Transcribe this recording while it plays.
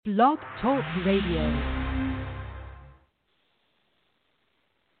Blog Talk Radio.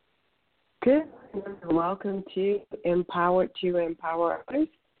 Good morning. Welcome to Empowered to Empower Others.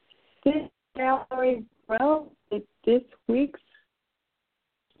 This is Valerie Burrell. This week's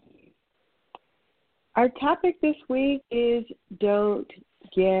our topic this week is Don't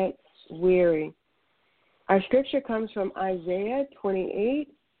Get Weary. Our scripture comes from Isaiah 40,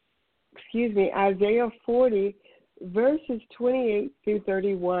 verses 28 through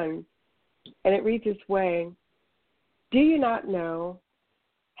 31. And it reads this way: Do you not know?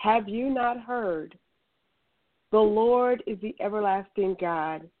 Have you not heard? The Lord is the everlasting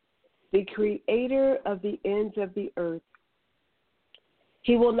God, the creator of the ends of the earth.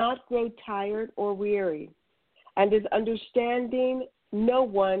 He will not grow tired or weary, and his understanding no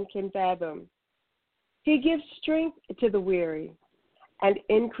one can fathom. He gives strength to the weary and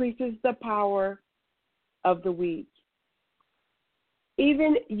increases the power of the weak.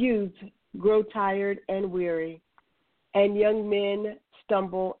 Even youths grow tired and weary, and young men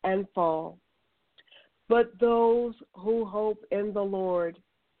stumble and fall. But those who hope in the Lord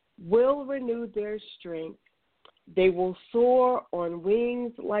will renew their strength. They will soar on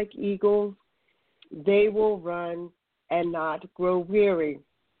wings like eagles. They will run and not grow weary.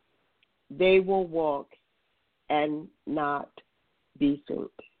 They will walk and not be faint.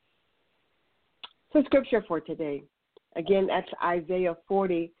 So scripture for today. Again, that's Isaiah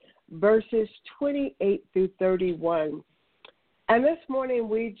 40, verses 28 through 31. And this morning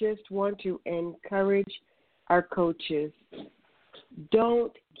we just want to encourage our coaches.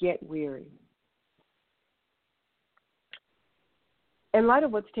 Don't get weary. In light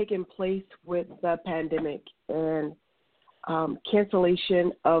of what's taken place with the pandemic and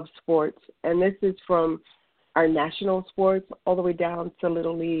cancellation of sports, and this is from our national sports all the way down to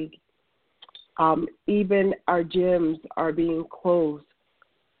Little League, even our gyms are being closed.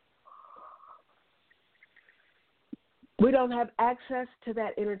 We don't have access to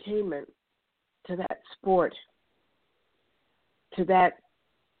that entertainment, to that sport, to that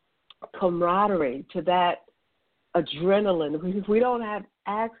camaraderie, to that adrenaline. We don't have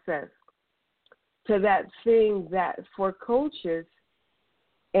access to that thing that for coaches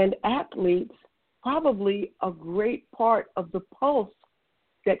and athletes, probably a great part of the pulse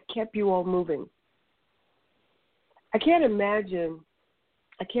that kept you all moving. I can't imagine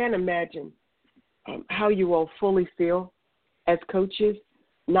how you all fully feel as coaches,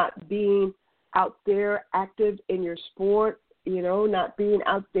 not being out there active in your sport, not being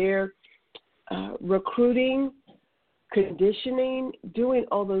out there recruiting, conditioning, doing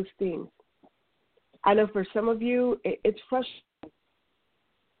all those things. I know for some of you, it's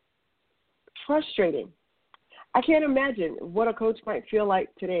frustrating. I can't imagine what a coach might feel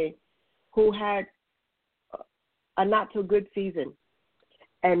like today who had a not-so-good season,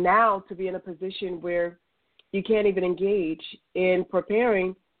 and now to be in a position where you can't even engage in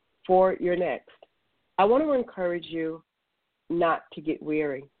preparing for your next. I want to encourage you not to get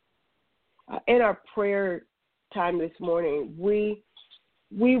weary. In our prayer time this morning, we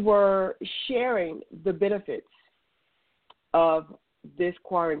were sharing the benefits of this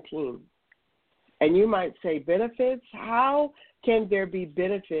quarantine. And you might say, benefits? How can there be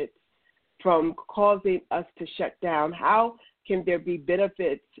benefits from causing us to shut down? How can there be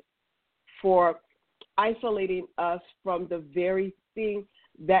benefits for isolating us from the very thing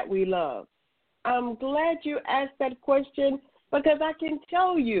that we love? I'm glad you asked that question because I can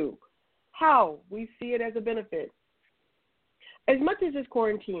tell you how we see it as a benefit. As much as this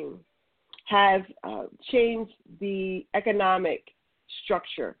quarantine has changed the economic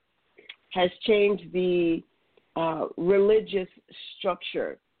structure, has changed the religious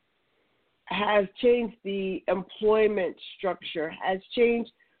structure, has changed the employment structure, has changed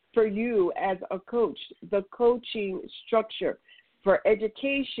for you as a coach, the coaching structure for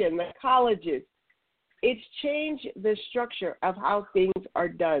education, the colleges. It's changed the structure of how things are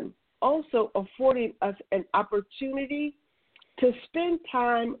done, also affording us an opportunity to spend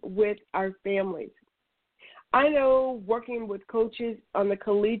time with our families. I know working with coaches on the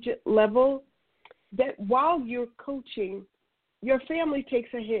collegiate level that while you're coaching, your family takes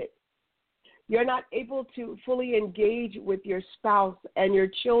a hit. You're not able to fully engage with your spouse and your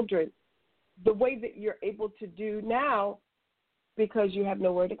children the way that you're able to do now because you have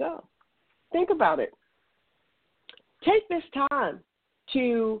nowhere to go. Think about it. Take this time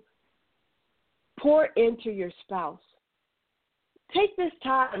to pour into your spouse. Take this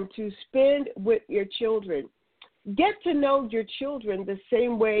time to spend with your children. Get to know your children the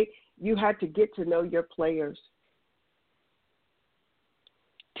same way you had to get to know your players.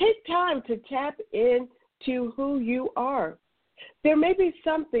 Take time to tap into who you are. There may be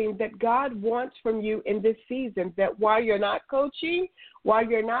something that God wants from you in this season that while you're not coaching, while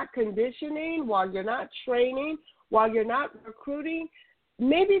you're not conditioning, while you're not training, while you're not recruiting,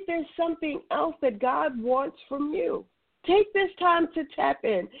 maybe there's something else that God wants from you. Take this time to tap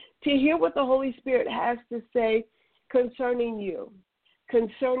in, to hear what the Holy Spirit has to say concerning you,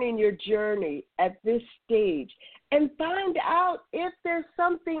 concerning your journey at this stage, and find out if there's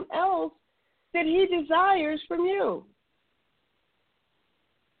something else that He desires from you.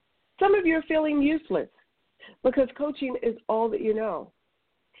 Some of you are feeling useless because coaching is all that you know.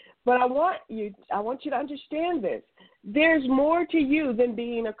 But I want you to understand this. There's more to you than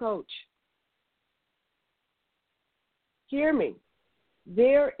being a coach. Hear me.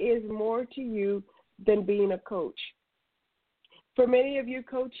 There is more to you than being a coach. For many of you,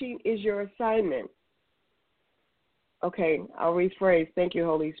 coaching is your assignment. Okay, I'll rephrase. Thank you,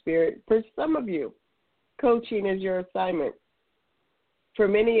 Holy Spirit. For some of you, coaching is your assignment. For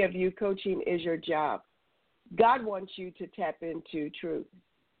many of you, coaching is your job. God wants you to tap into truth.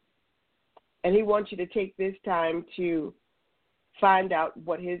 And He wants you to take this time to find out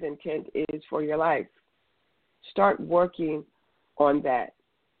what His intent is for your life. Start working on that.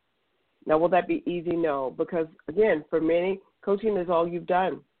 Now, will that be easy? No, because, again, for many, coaching is all you've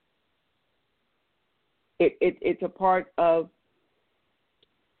done. It's a part of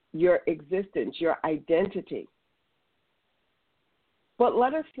your existence, your identity. But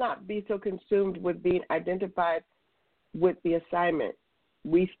let us not be so consumed with being identified with the assignment.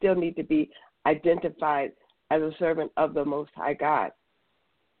 We still need to be identified as a servant of the Most High God.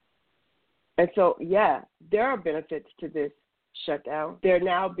 And so, yeah, there are benefits to this shutdown. They're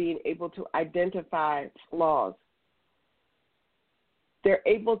now being able to identify flaws. They're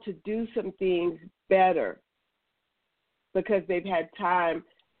able to do some things better because they've had time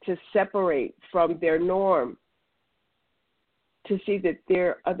to separate from their norm, to see that there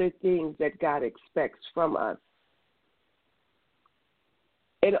are other things that God expects from us.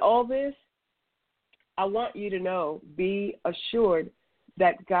 In all this, I want you to know, be assured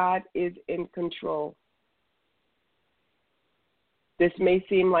that God is in control. This may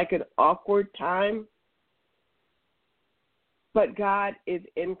seem like an awkward time, but God is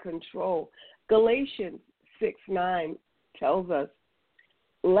in control. Galatians 6:9 tells us,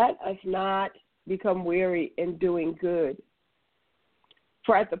 let us not become weary in doing good.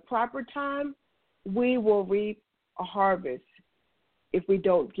 For at the proper time, we will reap a harvest if we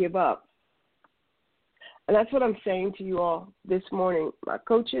don't give up. And that's what I'm saying to you all this morning. My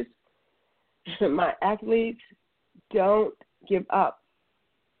coaches, my athletes, don't give up.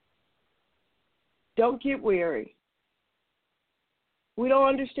 Don't get weary. We don't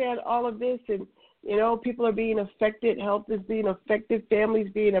understand all of this, and, people are being affected. Health is being affected.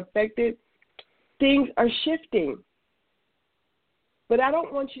 Families being affected. Things are shifting. But I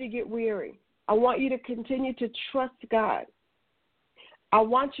don't want you to get weary. I want you to continue to trust God. I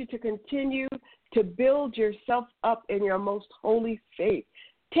want you to continue to build yourself up in your most holy faith.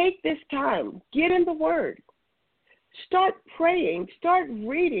 Take this time. Get in the Word. Start praying. Start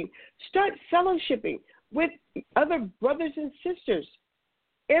reading. Start fellowshipping with other brothers and sisters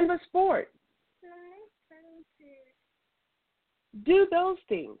in the sport. Do those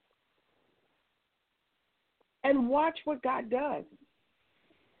things. And watch what God does.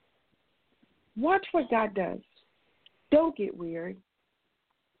 Watch what God does. Don't get weary.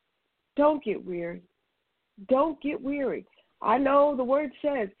 Don't get weary. Don't get weary. I know the Word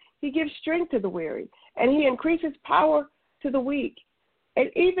says He gives strength to the weary, and He increases power to the weak. And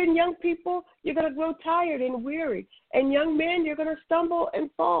even young people, you're going to grow tired and weary. And young men, you're going to stumble and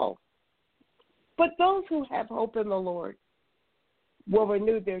fall. But those who have hope in the Lord will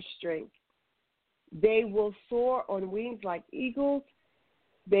renew their strength. They will soar on wings like eagles.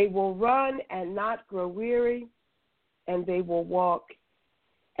 They will run and not grow weary, and they will walk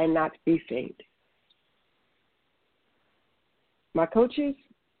and not be faint. My coaches,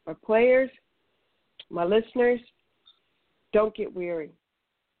 my players, my listeners, don't get weary.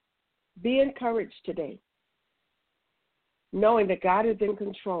 Be encouraged today, knowing that God is in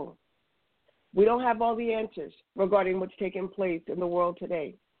control. We don't have all the answers regarding what's taking place in the world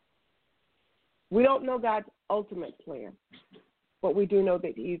today. We don't know God's ultimate plan, but we do know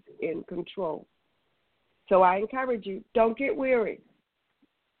that He's in control. So I encourage you, don't get weary.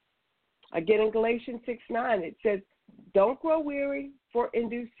 Again, in Galatians 6:9, it says, don't grow weary, for in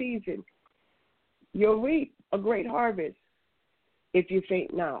due season you'll reap a great harvest if you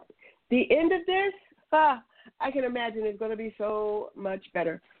faint not. The end of this, I can imagine it's going to be so much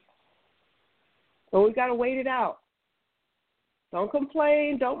better. But we've got to wait it out. Don't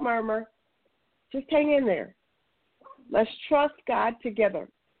complain. Don't murmur. Just hang in there. Let's trust God together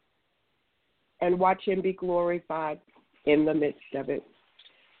and watch him be glorified in the midst of it.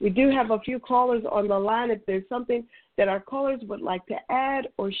 We do have a few callers on the line. If there's something that our callers would like to add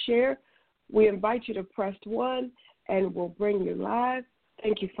or share, we invite you to press 1 and we'll bring you live.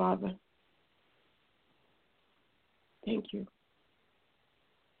 Thank you, Father. Thank you.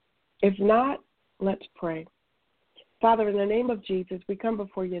 If not, let's pray. Father, in the name of Jesus, we come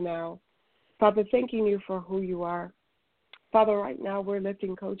before you now. Father, thanking you for who you are. Father, right now we're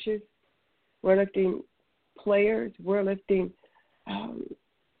lifting coaches. We're lifting players. We're lifting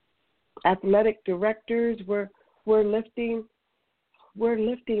athletic directors. We're lifting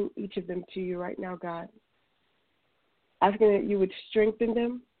each of them to you right now, God. Asking that you would strengthen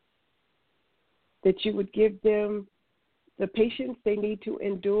them, that you would give them the patience they need to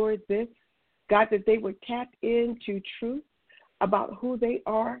endure this. God, that they would tap into truth about who they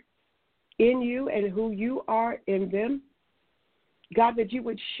are in you and who you are in them. God, that you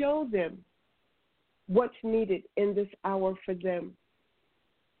would show them what's needed in this hour for them.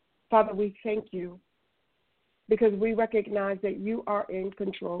 Father, we thank you because we recognize that you are in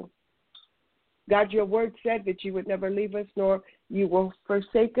control. God, your word said that you would never leave us nor you will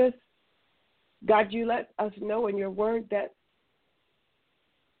forsake us. God, you let us know in your word that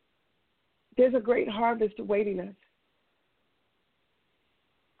there's a great harvest awaiting us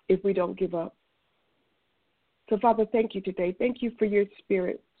if we don't give up. So, Father, thank you today. Thank you for your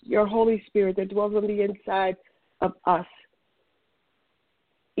Spirit, your Holy Spirit that dwells on the inside of us,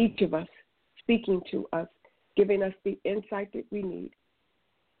 each of us, speaking to us, giving us the insight that we need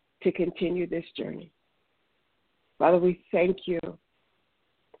to continue this journey. Father, we thank you.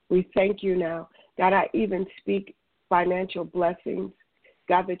 We thank you now. God, I even speak financial blessings.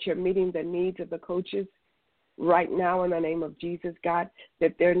 God, that you're meeting the needs of the coaches right now in the name of Jesus, God,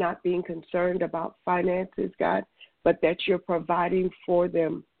 that they're not being concerned about finances, God, but that you're providing for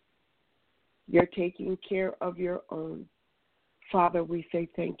them. You're taking care of your own. Father, we say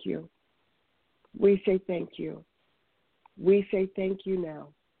thank you. We say thank you. We say thank you now.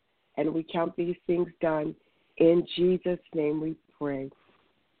 And we count these things done. In Jesus' name we pray.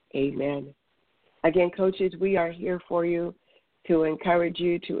 Amen. Again, coaches, we are here for you to encourage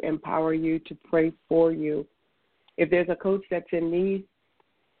you, to empower you, to pray for you. If there's a coach that's in need,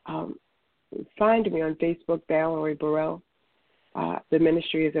 find me on Facebook, Valerie Burrell. The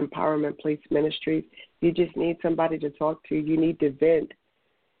ministry is Empowerment Place Ministries. You just need somebody to talk to. You need to vent.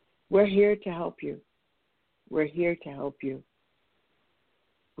 We're here to help you. We're here to help you.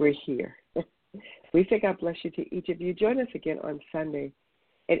 We're here. We say God bless you to each of you. Join us again on Sunday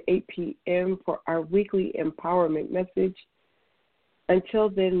at 8 p.m. for our weekly empowerment message. Until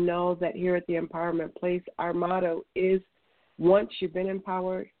then, know that here at the Empowerment Place, our motto is, once you've been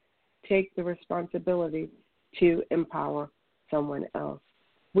empowered, take the responsibility to empower someone else.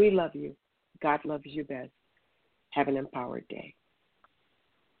 We love you. God loves you best. Have an empowered day.